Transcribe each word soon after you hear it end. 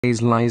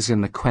phase lies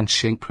in the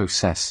quenching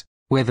process,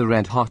 where the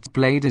red-hot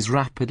blade is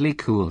rapidly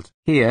cooled.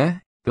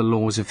 Here, the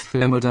laws of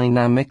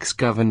thermodynamics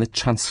govern the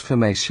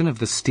transformation of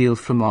the steel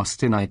from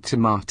austenite to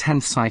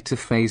martensite, a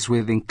phase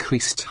with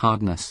increased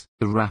hardness.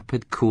 The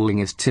rapid cooling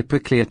is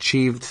typically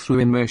achieved through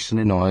immersion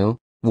in oil,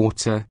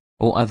 water,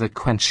 or other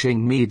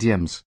quenching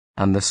mediums,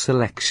 and the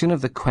selection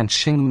of the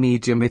quenching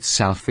medium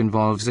itself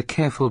involves a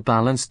careful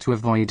balance to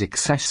avoid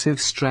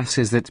excessive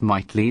stresses that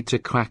might lead to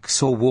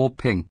cracks or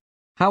warping.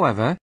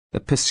 However, the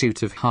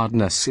pursuit of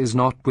hardness is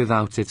not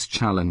without its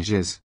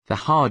challenges. The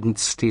hardened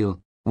steel,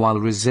 while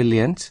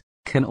resilient,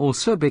 can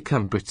also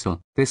become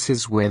brittle. This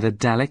is where the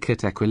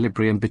delicate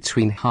equilibrium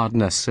between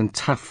hardness and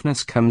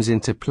toughness comes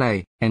into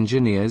play.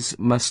 Engineers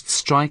must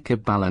strike a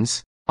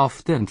balance,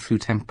 often through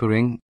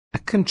tempering, a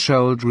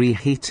controlled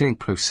reheating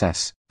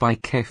process. By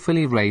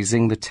carefully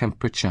raising the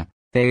temperature,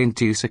 they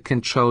induce a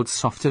controlled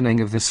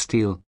softening of the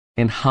steel,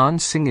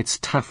 enhancing its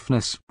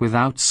toughness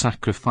without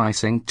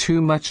sacrificing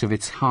too much of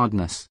its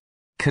hardness.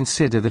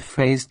 Consider the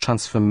phase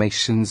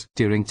transformations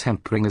during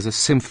tempering as a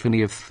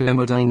symphony of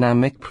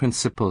thermodynamic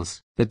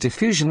principles. The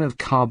diffusion of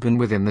carbon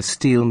within the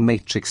steel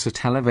matrix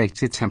at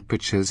elevated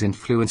temperatures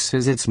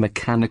influences its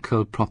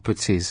mechanical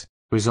properties,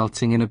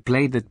 resulting in a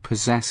blade that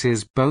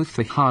possesses both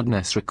the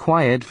hardness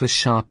required for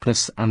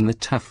sharpness and the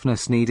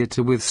toughness needed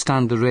to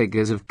withstand the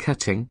rigors of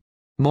cutting.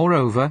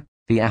 Moreover,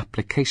 the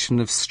application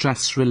of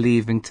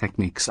stress-relieving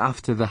techniques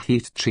after the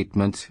heat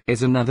treatment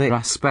is another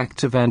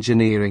aspect of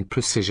engineering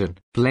precision.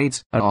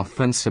 Blades are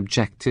often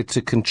subjected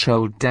to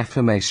controlled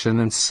deformation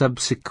and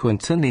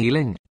subsequent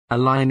annealing,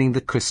 aligning the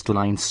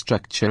crystalline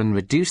structure and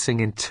reducing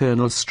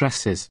internal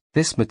stresses.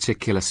 This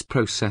meticulous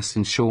process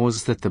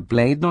ensures that the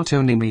blade not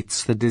only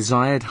meets the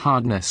desired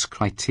hardness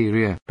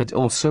criteria but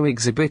also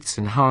exhibits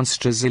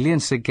enhanced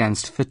resilience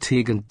against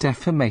fatigue and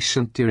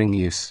deformation during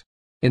use.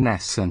 In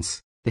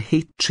essence, the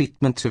heat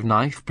treatment of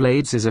knife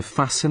blades is a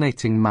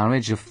fascinating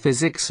marriage of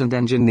physics and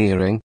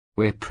engineering,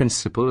 where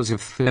principles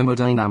of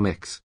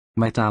thermodynamics,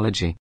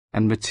 metallurgy,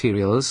 and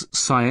materials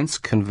science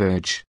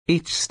converge.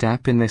 Each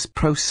step in this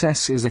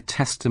process is a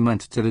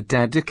testament to the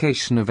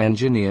dedication of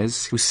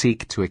engineers who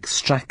seek to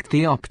extract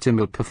the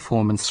optimal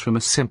performance from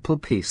a simple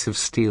piece of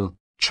steel,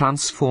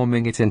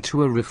 transforming it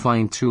into a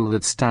refined tool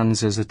that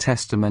stands as a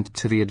testament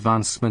to the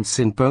advancements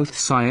in both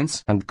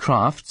science and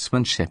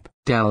craftsmanship.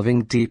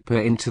 Delving deeper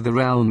into the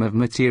realm of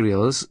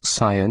materials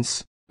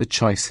science, the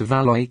choice of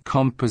alloy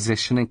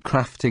composition in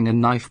crafting a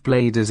knife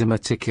blade is a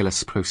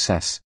meticulous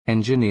process.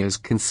 Engineers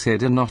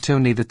consider not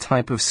only the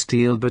type of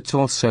steel but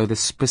also the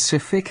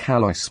specific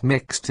alloys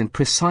mixed in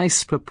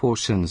precise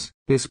proportions.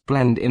 This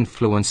blend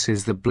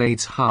influences the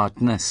blade's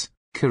hardness,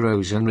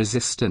 corrosion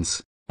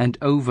resistance, and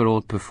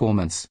overall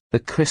performance. The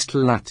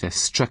crystal lattice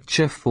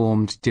structure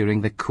formed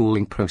during the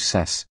cooling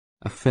process,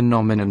 a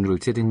phenomenon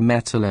rooted in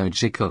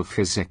metallurgical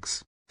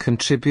physics,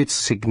 contributes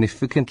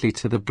significantly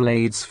to the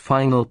blade's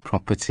final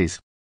properties.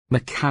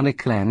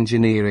 Mechanical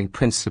engineering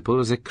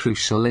principles are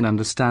crucial in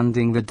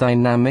understanding the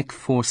dynamic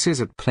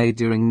forces at play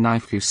during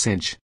knife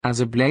usage. As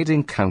a blade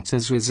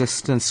encounters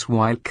resistance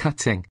while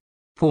cutting,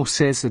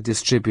 forces are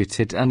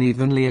distributed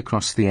unevenly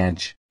across the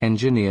edge.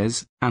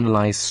 Engineers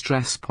analyze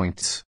stress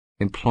points,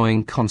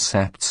 employing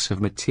concepts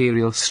of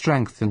material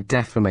strength and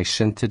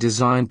deformation to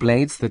design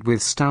blades that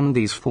withstand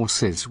these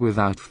forces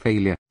without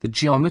failure. The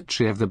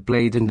geometry of the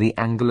blade and the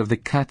angle of the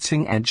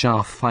cutting edge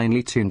are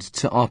finely tuned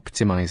to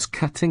optimize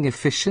cutting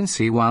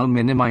efficiency while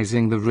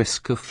minimizing the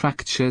risk of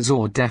fractures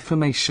or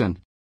deformation.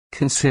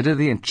 Consider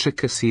the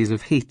intricacies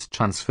of heat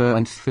transfer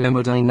and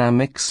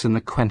thermodynamics in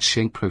the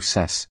quenching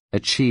process.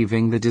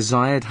 Achieving the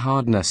desired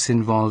hardness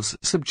involves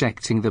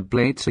subjecting the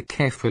blade to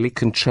carefully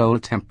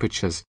controlled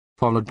temperatures,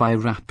 followed by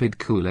rapid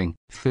cooling.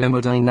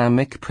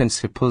 Thermodynamic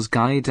principles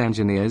guide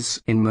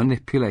engineers in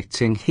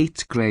manipulating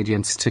heat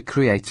gradients to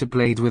create a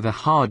blade with a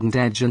hardened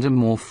edge and a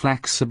more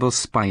flexible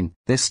spine.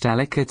 This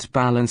delicate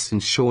balance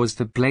ensures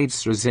the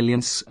blade's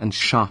resilience and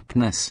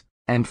sharpness,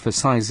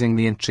 emphasizing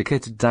the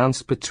intricate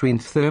dance between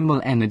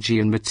thermal energy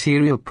and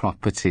material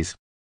properties.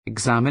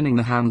 Examining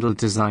the handle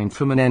design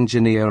from an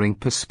engineering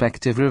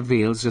perspective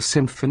reveals a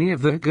symphony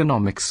of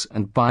ergonomics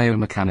and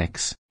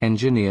biomechanics.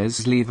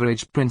 Engineers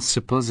leverage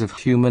principles of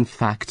human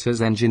factors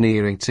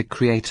engineering to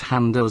create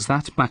handles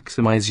that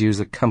maximize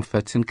user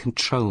comfort and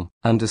control.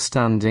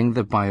 Understanding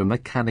the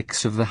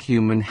biomechanics of the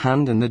human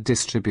hand and the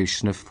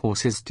distribution of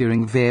forces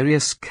during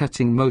various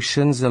cutting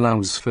motions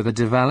allows for the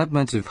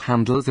development of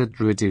handles that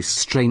reduce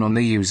strain on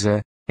the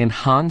user,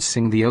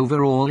 enhancing the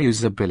overall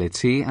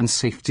usability and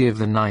safety of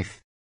the knife.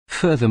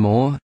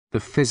 Furthermore,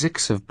 the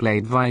physics of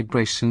blade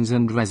vibrations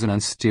and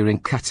resonance during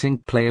cutting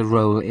play a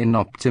role in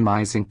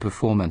optimizing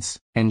performance.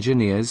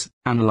 Engineers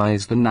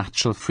analyze the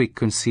natural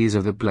frequencies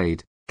of the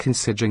blade,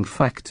 considering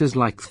factors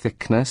like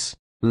thickness,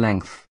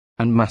 length,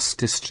 and mass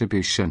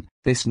distribution.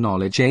 This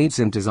knowledge aids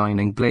in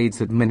designing blades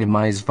that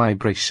minimize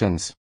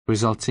vibrations,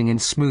 resulting in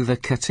smoother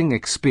cutting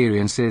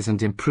experiences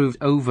and improved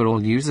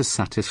overall user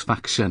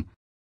satisfaction.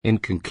 In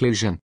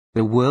conclusion,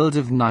 The world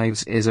of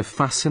knives is a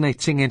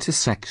fascinating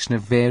intersection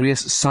of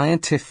various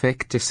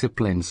scientific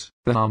disciplines.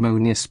 The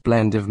harmonious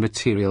blend of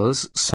materials